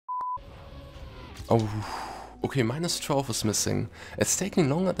Oh, okay, -12 is missing. It's taking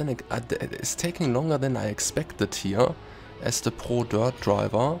longer than I expected here. As the pro dirt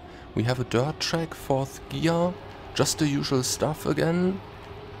driver, we have a dirt track, 4th gear, just the usual stuff again.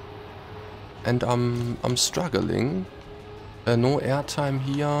 And I'm struggling. No airtime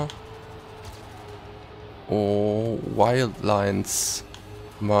here. Oh, wild lines,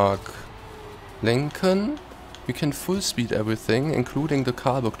 Marc. Lenken. We can full speed everything, including the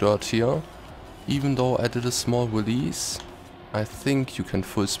Karlburg dirt here. Even though I did a small release, I think you can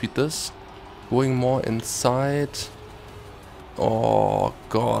full speed this. Going more inside. Oh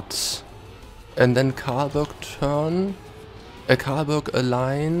god. And then Karlburg turn. A Karlburg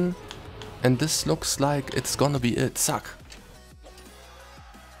align. And this looks like it's gonna be it. Zack.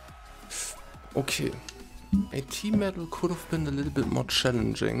 Okay. A team medal could have been a little bit more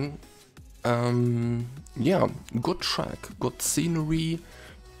challenging. Yeah, good track, good scenery.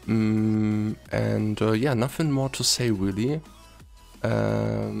 Yeah, nothing more to say really.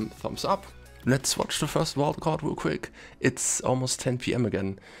 Thumbs up. Let's watch the first wildcard real quick. It's almost 10 PM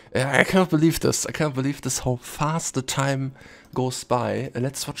again. I can't believe this. I can't believe this, how fast the time goes by.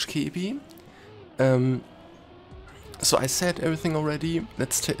 Let's watch KB. So I said everything already.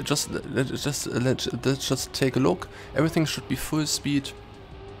 Let's just take a look. Everything should be full speed.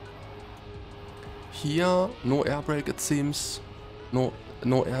 Here, no air brake it seems. No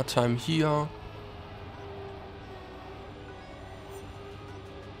airtime here.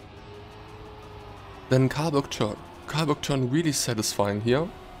 Then Karlburg turn. Karlburg turn really satisfying here.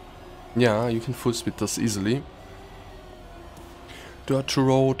 Yeah, you can full speed this easily. Dirt to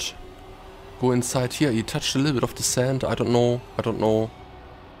road. Go inside here. He touched a little bit of the sand. I don't know.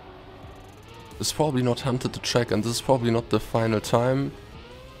 It's probably not hunted the track, and this is probably not the final time.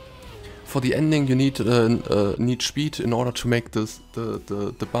 For the ending, you need speed in order to make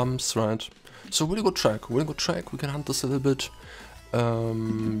the bumps, right? So really good track. We can hunt this a little bit.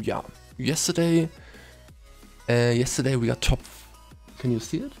 Yeah. Yesterday we got top. Can you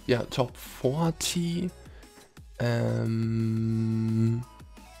see it? Yeah, top 40.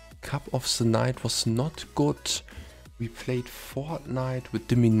 Cup of the night was not good. We played Fortnite with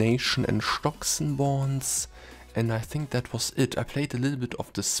Domination and Stocksenborns, and I think that was it. I played a little bit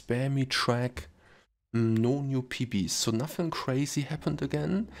of the Spammy track. No new PBs, so nothing crazy happened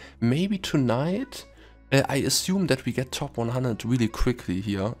again. Maybe tonight. I assume that we get top 100 really quickly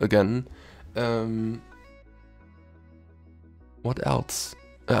here again. What else?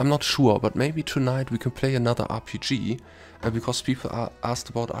 I'm not sure, but maybe tonight we can play another RPG. Because people asked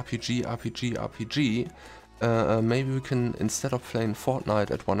about RPG. Maybe we can, instead of playing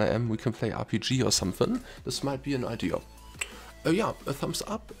Fortnite at 1 AM, we can play RPG or something. This might be an idea. Yeah, a thumbs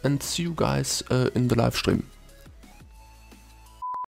up and see you guys in the live stream.